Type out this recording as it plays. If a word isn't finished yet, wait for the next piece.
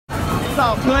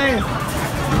Stop playing.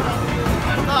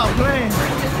 Stop playing.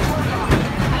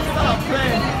 Stop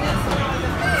playing.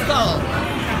 Stop.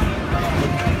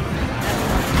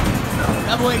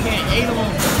 That boy can't eat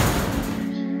them.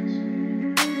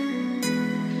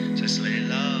 Just lay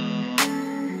low.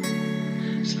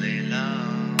 Just lay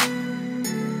low.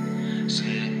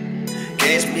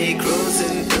 Catch me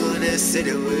cruising through the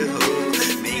city with hoes.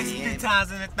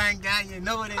 Times in the thank God, you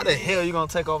know what it is. How the hell you gonna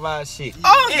take over our shit?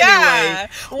 Oh, anyway, God.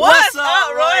 What's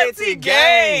up, Royalty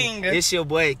Gang? It's your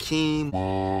boy, Keem.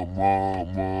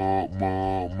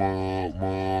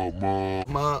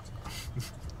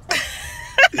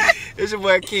 It's your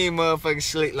boy, Keem, motherfucking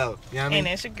Slikk Lo. You know what I mean? And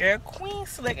it's your girl, Queen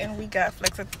Slikk, and we got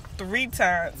Flexxa 3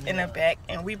 times in the back,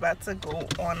 and we about to go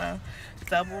on a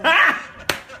double.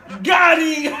 Got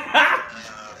him!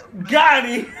 Got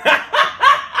him!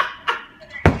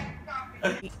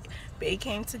 Bae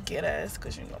came to get us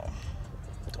because, you know,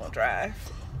 don't drive.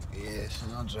 Yeah, she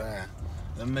don't drive.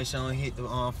 Let me make sure I don't hit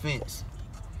the fence.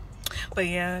 But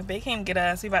yeah, Bae came to get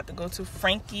us. We about to go to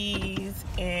Frankie's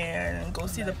and go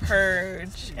see The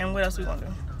Purge. And what else we gonna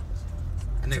do?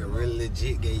 That nigga really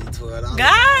legit gave you $12.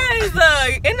 Guys,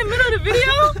 in the middle of the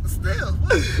video? Still.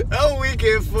 Oh,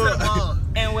 weekend for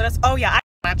And what else? Oh yeah, I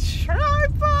got my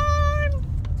tripod.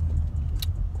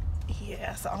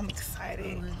 Yeah, so I'm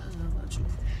excited.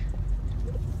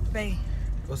 Bae,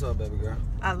 what's up, baby girl?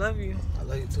 I love you. I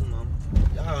love you too, mama.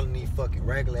 Y'all need fucking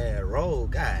regular ass roll.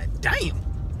 God damn.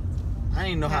 I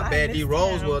didn't know how bad these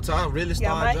rolls were until I really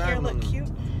started driving. My hair look cute.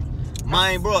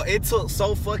 Mine, bro, it took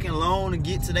so fucking long to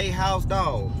get to their house,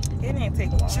 dog. It didn't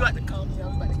take long. She about to call me. I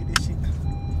was about to get this shit.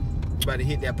 She about to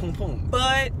hit that poom poom.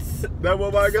 But that one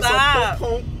about to get some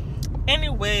poom poom.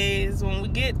 Anyways, when we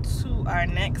get to our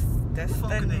next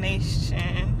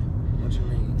destination, what you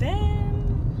mean? Then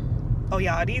oh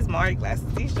y'all, these Mari glasses,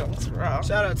 these joints raw.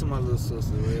 Shout out to my little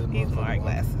sister, real. These Mari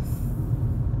glasses.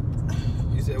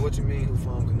 You said what you mean? Who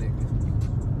phone connected?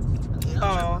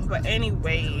 Oh, but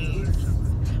anyways,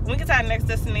 when we get to our next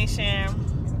destination,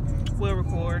 we'll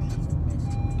record.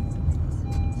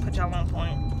 Put y'all on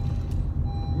point.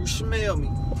 You smell me.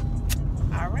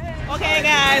 Alright. Okay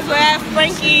guys, we're at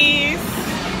Frankie's.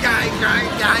 Gang.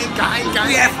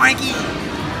 We at Frankie's.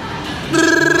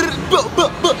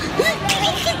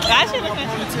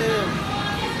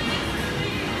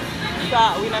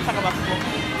 Stop, we not talking about football.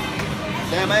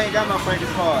 Damn, I ain't got my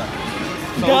Frankie's card.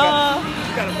 So Duh.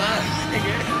 You gotta buy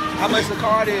it. How much the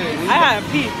card is? I gotta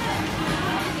pee.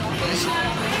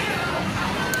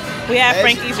 We at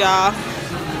Frankie's, y'all.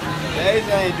 They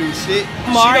ain't do shit.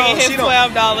 Mari hit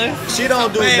 $12. She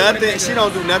don't do nothing. She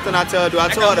don't do nothing I tell her to do. I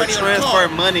told her to transfer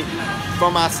money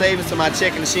from my savings to my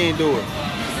checking and she ain't do it.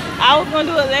 I was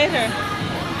gonna do it later.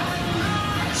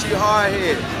 She hard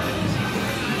headed.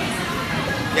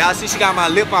 Y'all see she got my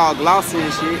lip all glossy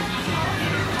and shit.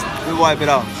 We wipe it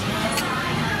off.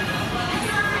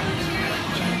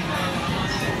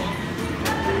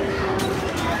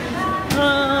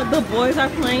 The boys are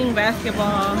playing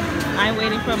basketball. I'm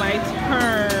waiting for my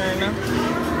turn.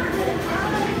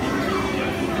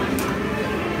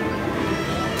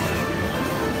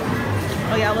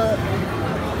 Oh yeah, look.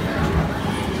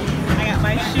 I got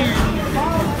my shoes.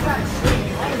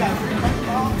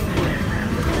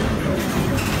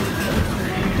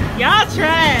 Y'all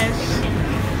trash.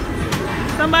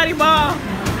 Somebody ball.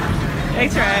 They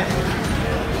trash.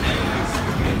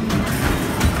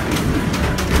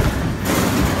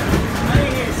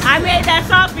 I made that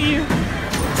shot for you.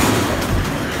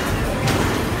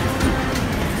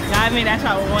 Yeah, I made that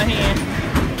shot with one hand.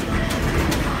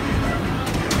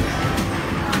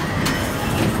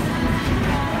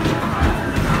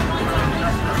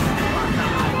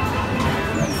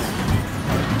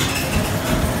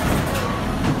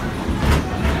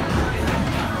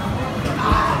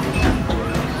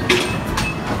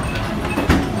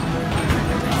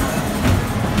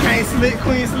 Gang Slikk,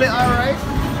 Queen Slikk, alright.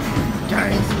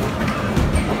 Gang Slikk.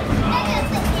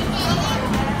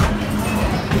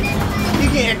 He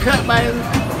getting cut by his.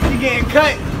 He getting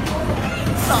cut.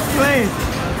 Stop playing.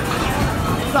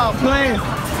 Stop playing.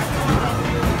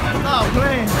 Stop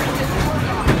playing.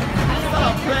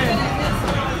 Stop playing.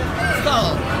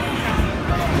 Stop.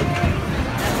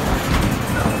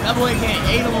 That boy can't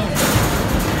eat them.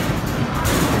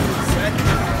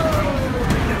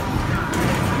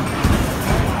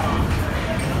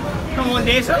 Come on,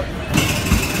 Desa.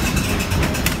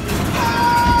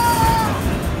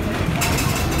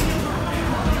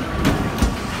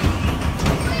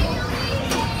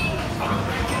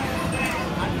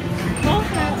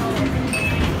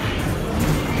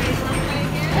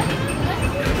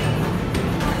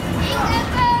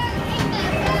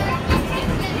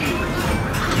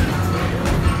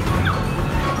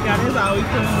 No, we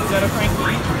couldn't go to Frankie's.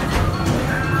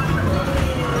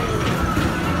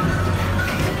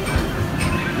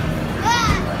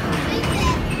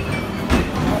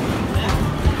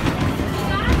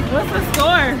 What's the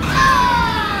score?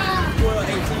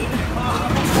 18.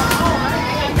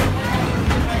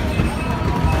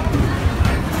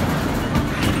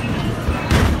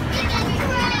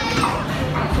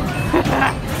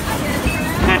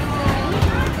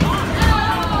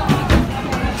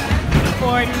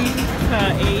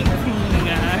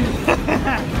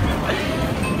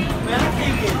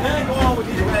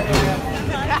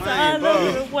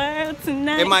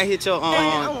 It might hit your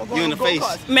you in the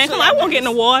face. Man, come on, I won't get in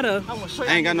the water.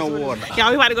 I ain't got no water. Y'all,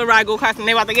 we about to go ride go-karts and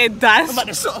they about to get dust. I'm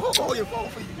about to hold your phone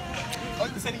for you.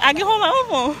 I can hold my own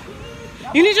phone.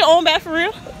 You need your own bag for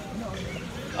real?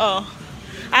 Oh.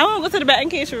 I want to go to the back in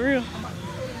case for real.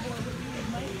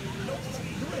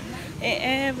 In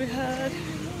every hug,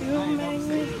 you make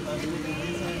me.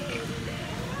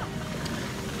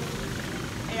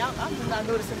 Hey, I'm just not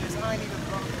noticing this. I ain't even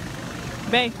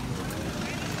wrong. Babe.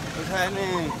 What's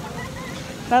happening?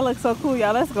 That looks so cool,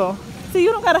 y'all. Let's go. See,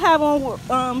 you don't gotta have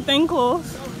on thing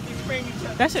clothes.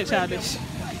 That shit childish.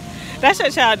 That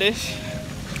shit childish. My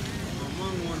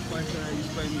mom wanted to fight you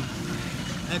spray me.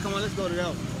 Hey, come on, let's go to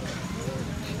that.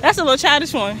 That's a little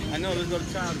childish one. I know, let's go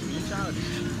to childish. You childish.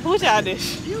 Who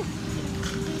childish? You.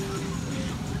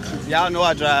 Y'all know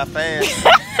I drive fast.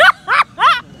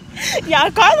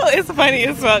 Y'all, Carlo is funny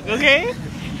as fuck, okay?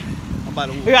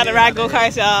 We got to ride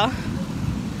go-karts, y'all.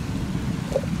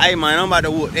 Hey, man, I'm about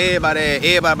to whoop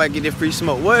everybody about to get that free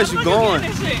smoke. Where is you going?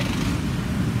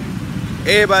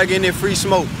 Everybody getting that free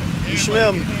smoke. You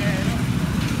smell me?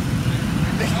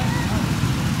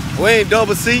 We ain't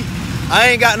double seat. I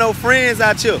ain't got no friends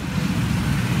out here.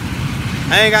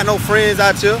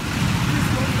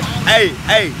 Hey,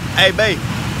 babe.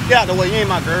 Get out the way. You ain't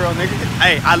my girl, nigga.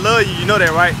 Hey, I love you. You know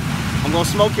that, right? I'm gonna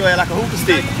smoke your ass like a hookah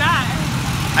stick. No, you're not.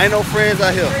 Ain't no friends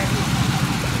out here.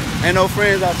 Ain't no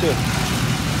friends out here.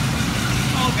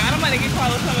 Oh, God, I'm about to get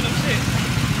Carlo some of them shit.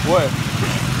 What?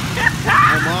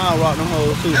 My mom rock them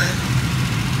hoes, too.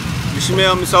 You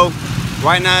smell me? So,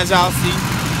 right now, as y'all see,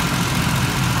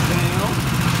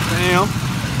 damn,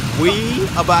 we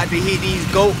about to hit these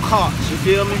go-karts, you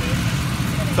feel me?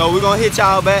 So we're gonna hit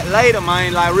y'all back later,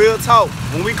 man. Like real talk.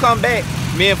 When we come back,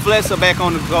 me and Flexxa back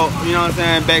on the go. You know what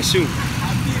I'm saying? Back shooting.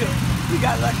 You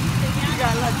got lucky. You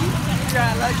got lucky. You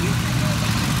got lucky.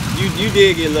 You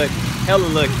did get lucky.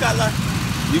 Hella lucky. You got lucky.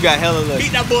 You got hella lucky.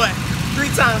 Beat that boy 3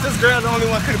 times. This girl the only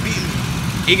one could have beaten me.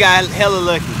 He got hella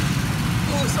lucky.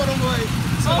 Oh, so them boy.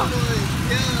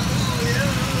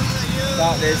 Yeah.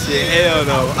 Stop that shit. Hell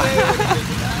no.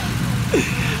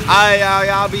 Alright,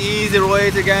 y'all be easy the way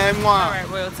to game one. Alright,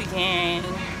 Royalty Gang.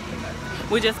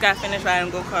 We just got finished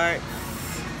riding go-karts.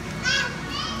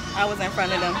 I was in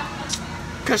front of them.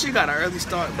 Cause she got an early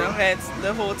start, bro.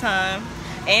 The whole time.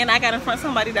 And I got in front of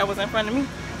somebody that was in front of me.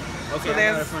 Okay, so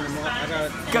I got it from the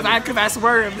mom. Cause I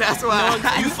swerved, that's why.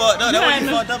 You fucked up. That's why you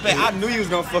fucked up. I knew you was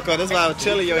gonna fuck up. That's why I was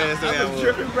chilling your ass. I was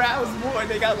dripping, bro. I was bored.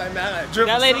 They got like, man, like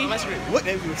dripping. That lady? What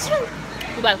they was?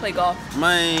 We about to play golf.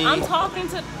 Man. I'm talking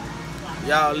to...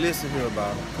 Y'all listen here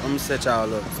about it. I'm gonna set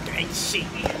y'all up. Ain't shit.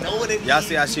 Know what it Y'all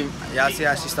see how she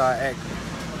started acting.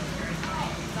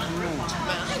 I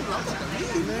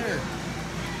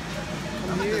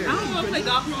don't want to play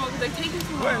golf no more because they take it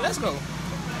too long. Where? Let's go.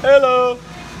 Hello.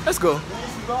 Let's go.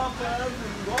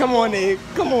 Come on, nigga.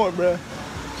 Come on, bro.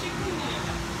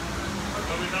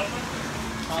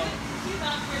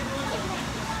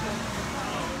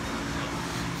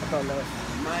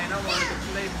 Man, I wanted to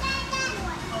play.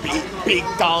 Big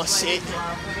dog shit.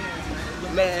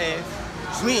 Man.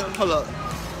 Hold up.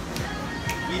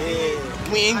 Yeah.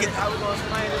 We ain't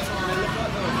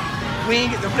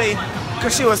get to play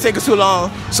because she was taking too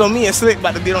long. So me and Slikk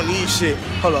about to get on these shit.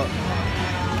 Hold up.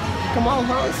 Come on,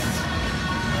 Hans.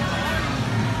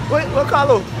 Wait, what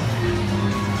Carlo?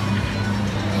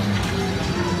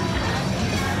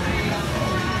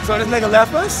 So this nigga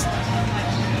left us?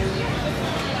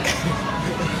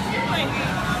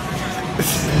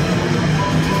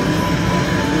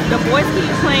 The boys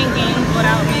keep playing games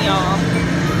without me, y'all.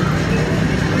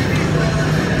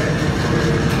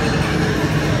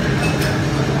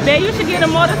 Babe, you should get a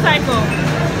motorcycle.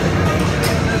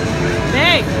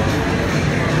 Babe.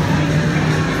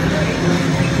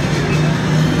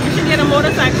 You should get a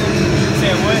motorcycle.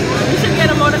 Say what? You should get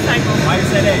a motorcycle. Why you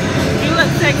say that? You look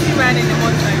sexy riding the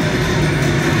motorcycle.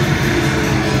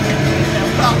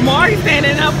 Maury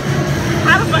standing up.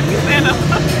 How the fuck you stand up?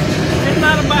 It's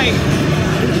not a bike.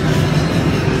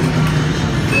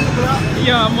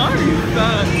 Yo, Maury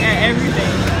sucks at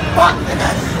everything.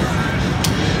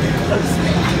 Everybody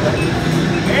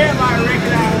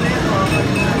recognize that.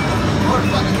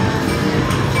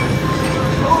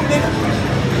 Oh, nigga.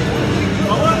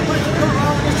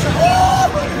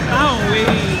 Oh, wait.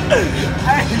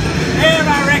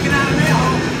 Everybody recognize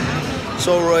that.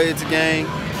 So Roy, it's a gang.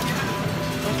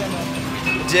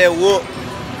 Jet Whoop,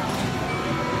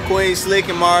 Queen Slikk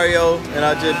and Mario, and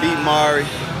I just beat Mari.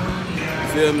 You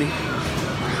feel me?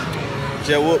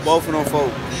 Jet Whoop, both of them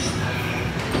folk.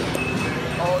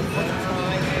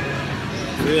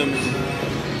 Feel me?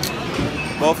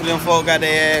 Both of them folk got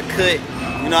their ass cut.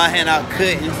 You know, I hand out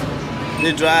cuttings.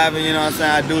 They're driving, you know what I'm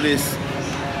saying? I do this.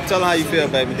 Tell them how you feel,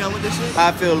 baby. done with this shit? How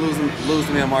I feel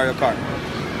losing me in Mario Kart.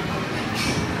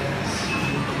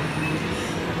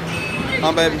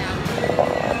 Huh, baby?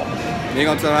 You ain't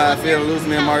gonna tell them how I feel losing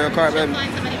me in Mario Kart, baby?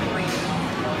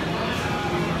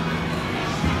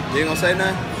 You ain't gonna say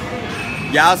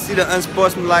nothing? Y'all see the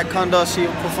unsportsmanlike conduct she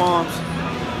performs?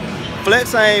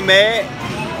 Flexxa ain't mad.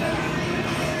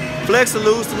 Flexxa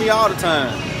lose to me all the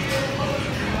time.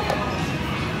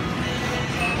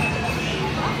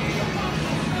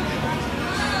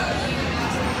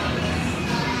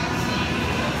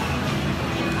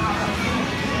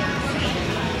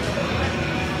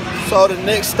 So the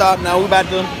next stop, now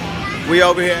we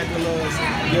over here at the little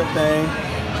gift thing.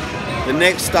 The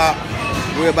next stop,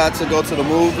 we're about to go to the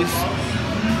movies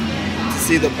to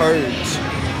see The Purge.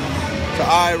 So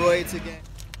alright, Roy, it's again.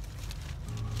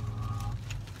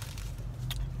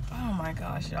 Oh my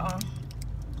gosh, y'all.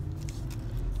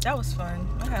 That was fun.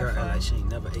 I had Girl, fun. like she ain't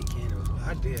never ate candy before.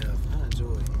 I did. I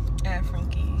enjoyed it. At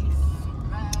Frankie's.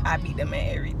 I beat them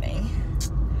at everything.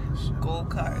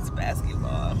 Go-karts,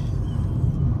 basketball,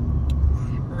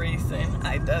 racing.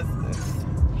 I does this.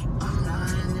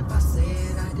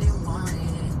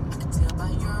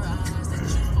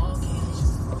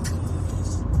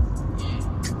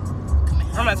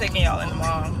 I'm not taking y'all in the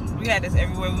mall. We had this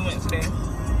everywhere we went today.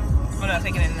 We're not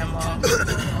taking it in the mall.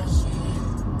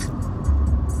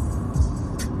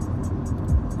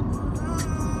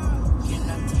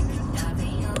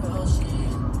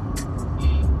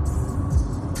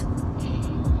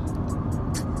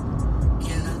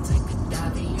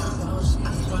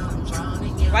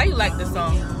 Why you like this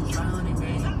song?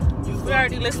 We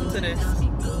already listened to this.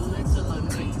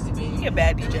 You're a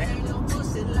bad DJ.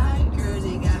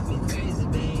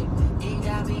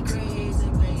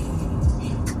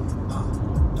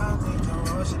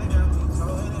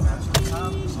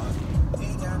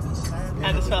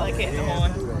 I just felt like hitting the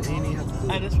horn.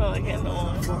 I just felt like hitting the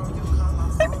horn.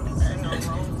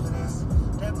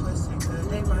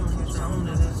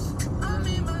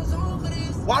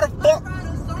 Why the fuck?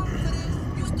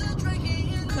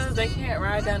 Because they can't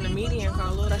ride down the median,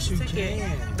 Carlo. That's a ticket.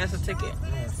 Can. That's a ticket.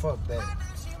 Man, fuck that.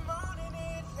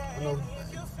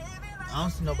 I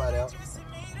don't see nobody else.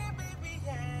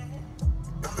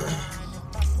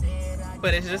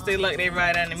 But it's just they luck they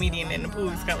ride down the median and the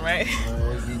police come, right?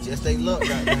 You just they look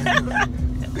right now.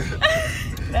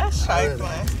 That's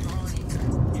trifling.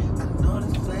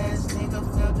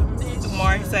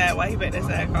 Mark said, why he bet this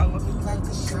side, Carlo?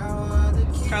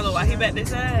 Carlo, why he bet this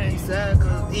side? He said,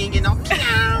 cause he ain't getting no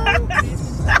meow. He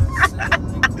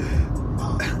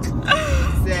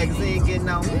said, cause he ain't getting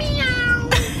no meow.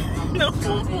 No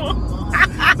poo-poo.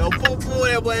 No poo-poo,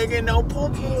 that boy ain't getting no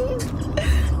poo-poo.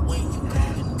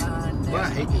 Boy, I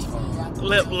hate this phone.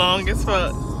 Lip long as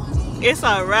fuck. It's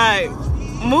alright.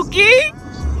 Mookie?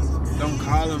 Don't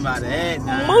call him by that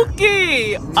now.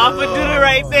 Mookie! Off of Do the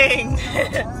Right Thing.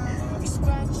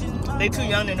 They too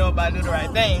young to know about Do the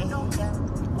Right Thing.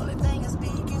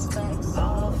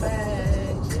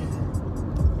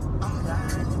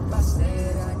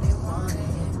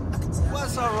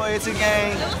 What's up, Royalty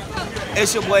Gang?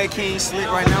 It's your boy King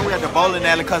Slikk. Right now we at the bowling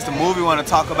alley because the movie we want to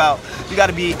talk about. You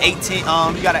gotta be 18.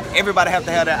 Everybody have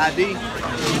to have their ID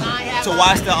to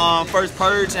watch the first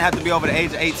Purge and have to be over the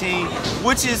age of 18,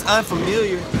 which is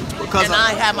unfamiliar because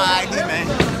I have my ID, man.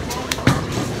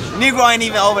 Negro ain't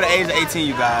even over the age of 18,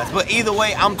 you guys. But either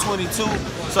way, I'm 22, so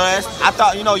that's, I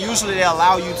thought, you know, usually they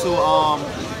allow you to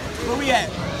Where we at?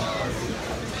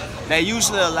 they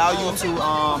usually allow you to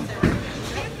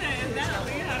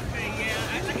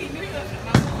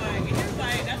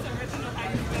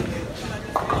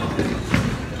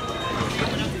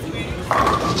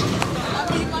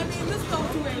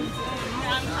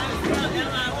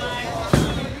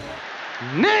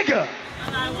Nigga!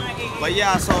 But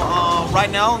yeah, so right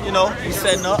now, you know, we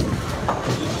setting up.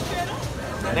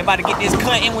 They about to get this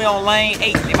cut in. We on lane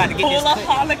 8. They about to get this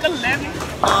cut. Like 11. You know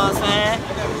what I'm saying?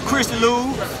 Chris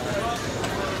Lou.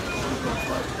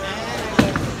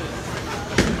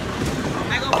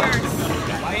 I go first.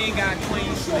 Why you ain't ain't got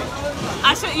Queen Slikk.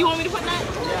 I should. You want me to put that?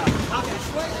 Yeah.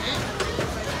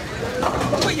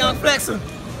 Put Yung Flexxa.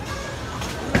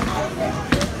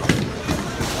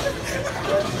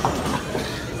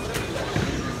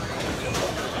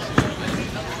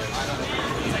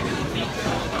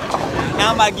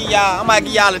 I'm about to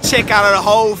give y'all a check out of the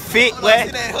whole fit,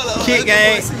 boy. Kick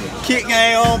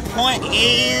game on point. Ew,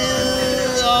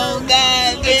 oh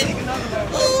God, man.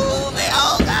 Ooh, man,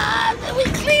 oh God, man, we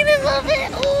clean this up here.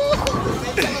 Ooh.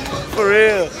 For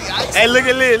real. Hey, look,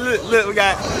 we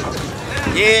got.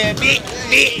 Yeah, big,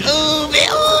 ooh,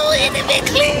 and it big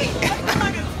clean.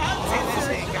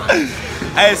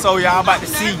 Hey, so y'all about to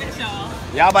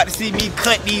see me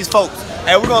cut these folks.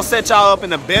 Hey, we're gonna set y'all up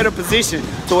in a better position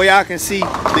so where y'all can see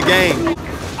the game.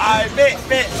 Alright, bet.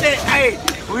 Hey,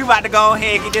 we about to go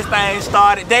ahead and get this thing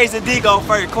started. Dasiaadee go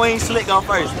first, Queen Slikk go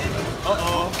first.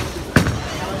 Uh-oh.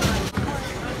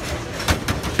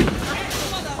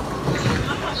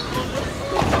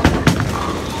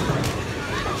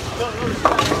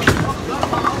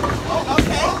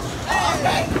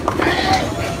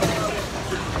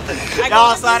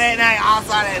 Y'all saw that night.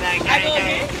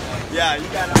 Gang. Yeah, you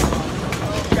gotta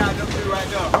them two right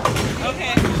there.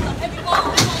 Okay.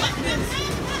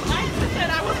 I said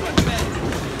I was with the best.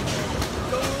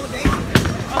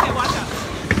 Okay, watch out.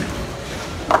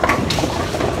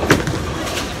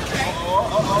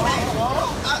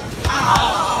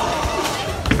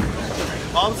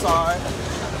 Oh, I'm sorry.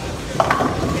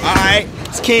 Alright,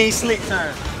 it's King Slikk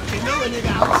turn.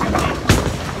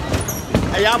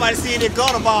 Hey, y'all about to see this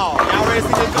gutter ball. Y'all ready to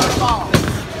see this gutter ball?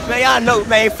 Man, y'all know,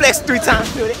 man, flex 3 times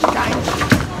through it.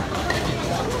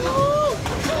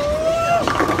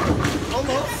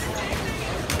 Almost.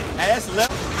 Hey, that's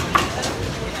left.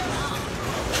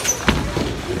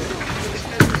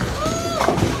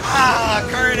 Ah,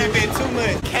 curry that bit too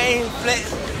much. Came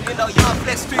flex, you know, y'all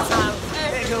flex 3 times.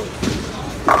 There you go.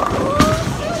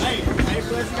 Hey,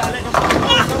 flex, you gotta let them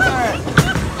ball go.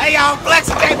 Hey, y'all flex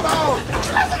a game ball.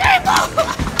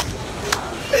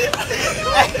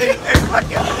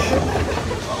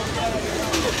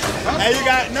 Hey, you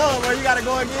got bro. You gotta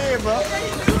go again, bro.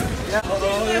 Yeah.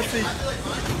 Let's see.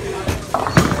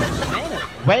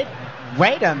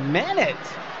 Wait a minute.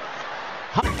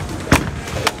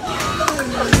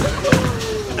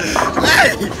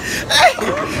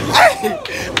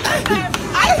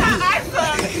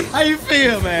 How you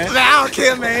feel, man? Man, I don't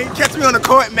care, man. Catch me on the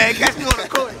court, man. Catch me on the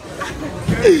court.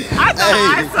 I thought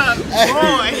I sucked.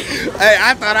 Boy. Hey,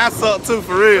 I thought I sucked too,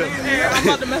 for real. I'm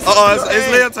about to mess up. It's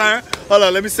Leah's turn. Hold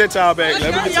on, let me set y'all back.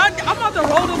 I'm about to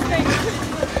roll this thing.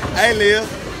 Hey, Leah.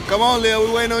 Come on, Leah.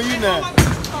 We waiting on you now.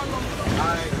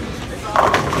 Alright.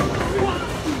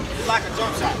 It's like a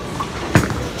jump shot.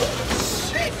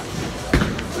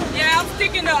 Yeah, I'm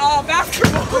sticking to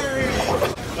basketball.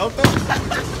 Don't throw.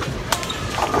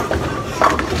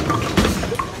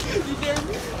 You dare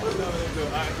me?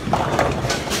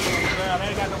 I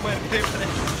ain't got no money to pay for that.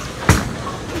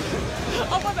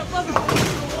 I'm about to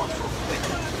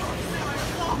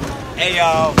Hey,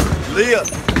 y'all.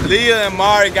 Leah and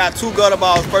Mari got 2 gutter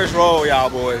balls first roll, y'all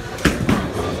boys.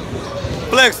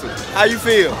 Flexxa, how you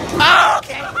feel? Oh,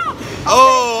 okay.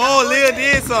 Oh, Leah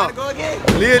did something. Go again.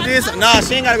 Leah did something. Nah,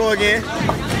 she ain't gotta go again.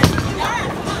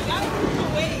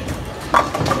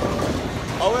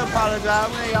 Oh, we apologize.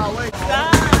 We ain't y'all wait.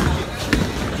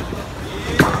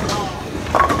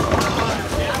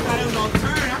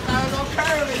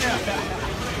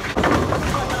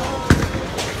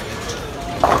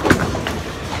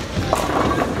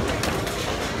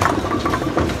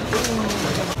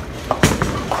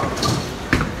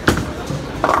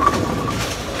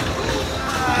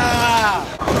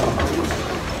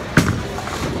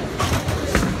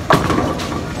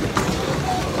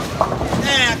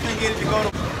 Get it to go to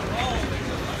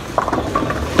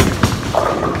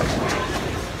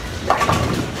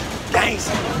Thanks.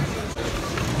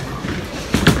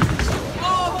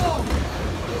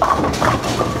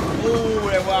 ooh,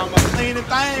 that's why I'm gonna clean the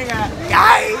thing out.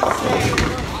 Guys.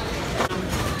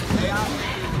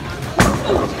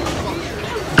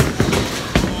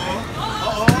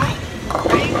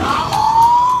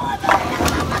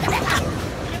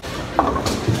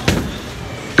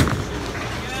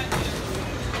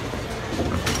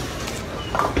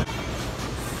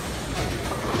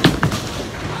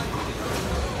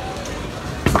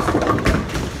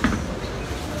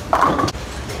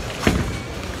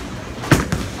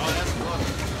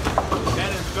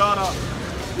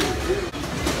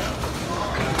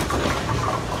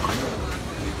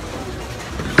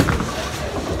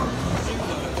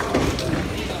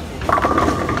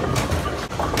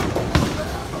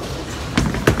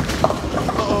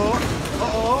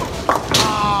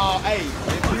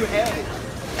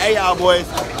 Hey y'all boys.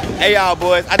 Hey y'all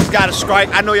boys. I just got a strike.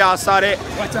 I know y'all saw that.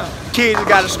 Watch out. Kids just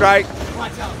got a strike.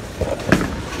 Watch out.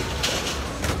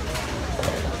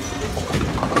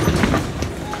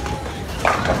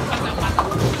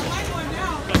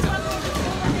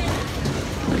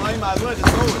 Oh, you might as well just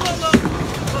go with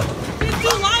it. It's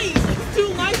too light. It's too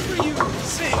light for you.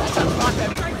 Shit.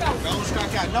 Don't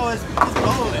strike out. No, it's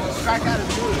bowling. Strike out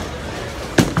is good.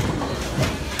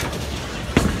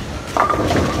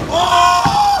 Oh!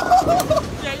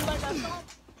 Yeah, you like that song?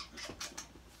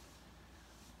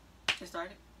 It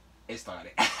started? It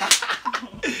started.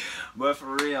 But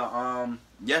for real,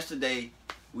 yesterday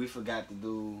we forgot to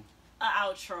do An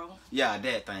outro.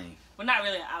 that thing. Well, not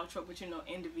really an outro, but you know,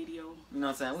 end the video. You know what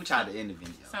I'm saying? We tried to end the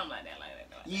video. Something like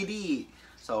that, You did.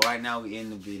 So right now we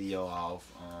end the video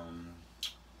off.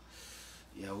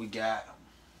 Yeah, we got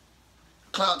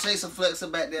Cloud Chaser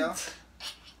Flexxa back there.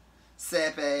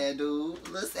 Sap ass dude.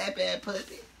 Little sap ass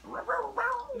puppy.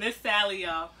 This Sally,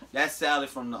 y'all. That's Sally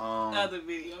from the Other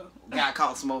video. got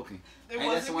caught smoking. It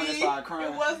Ain't that's the one that started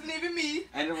crying? It wasn't even me.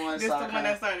 And the one that This the started one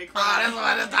that crying. started crying. Oh, that's the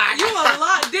one that started You a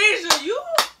lot, Deja. You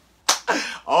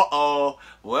Uh-oh.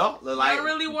 Well, look like I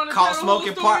really want to caught tell the whole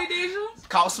smoking story, part. Deja?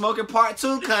 Caught smoking part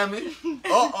 2 coming.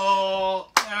 Uh-oh.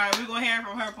 Alright, we're gonna hear it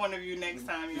from her point of view next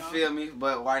time, You y'all. feel me?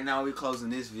 But right now we closing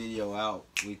this video out.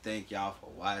 We thank y'all for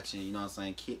watching. You know what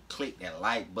I'm saying? Click that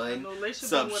like button. No, they should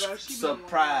be with us. She been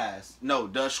Surprise. No,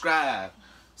 subscribe.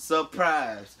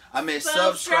 Surprise. I meant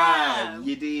Subscribe. subscribe.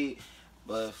 You did.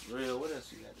 But for real, what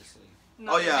else you got to say?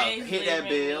 No, Oh yeah, they hit that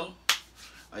leaving bell. me.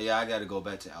 Oh yeah, I gotta go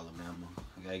back to Alabama.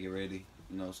 I gotta get ready.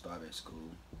 You know, start at school.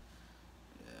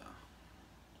 Yeah.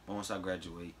 But once I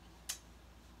graduate.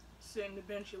 Sitting the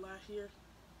bench last year.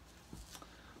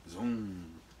 Zoom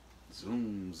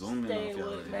in Stay off y'all.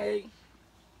 with me.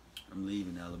 I'm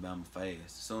leaving Alabama fast.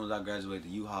 As soon as I graduate, the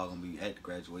U-Haul gonna be at the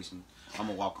graduation. I'm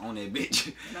gonna walk on that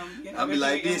bitch. I'll be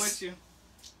like this.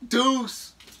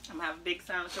 Deuce. I'm gonna have a big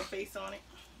sign with your face on it.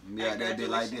 Yeah, that did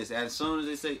like this. As soon as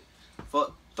they say,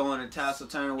 fuck throwing the tassel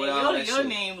turn with Hey, all that your shit.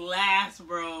 name last,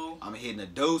 bro. I'm hitting a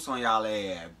deuce on y'all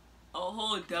ass. A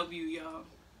whole W, y'all.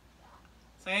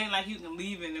 So it ain't like you can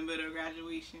leave in the middle of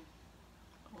graduation.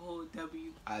 A whole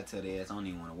W. I tell the ass I don't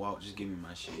even want to walk. Just give me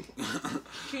my shit.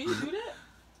 Can you do that?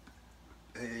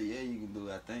 Yeah, you can do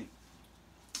it, I think.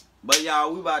 But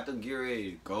y'all, we about to get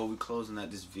ready to go. We closing out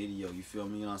this video. You feel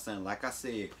me? You know what I'm saying? Like I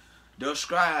said,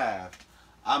 subscribe.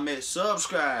 I meant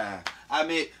subscribe. I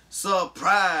meant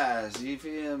surprise. You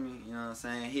feel me? You know what I'm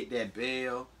saying? Hit that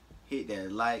bell. Hit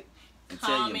that like. And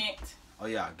Comment. Tell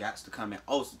your, oh yeah, got to comment.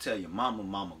 Also tell your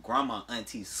mama, grandma,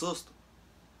 auntie, sister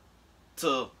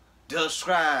to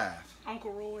subscribe.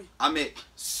 Uncle Roy. I meant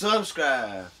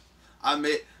subscribe. I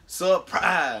meant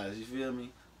surprise. You feel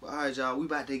me? But alright, y'all, we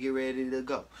about to get ready to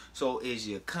go. So is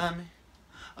you coming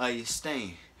or you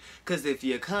staying? Cause if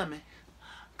you're coming,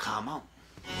 come on.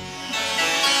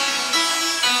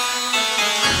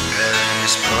 Better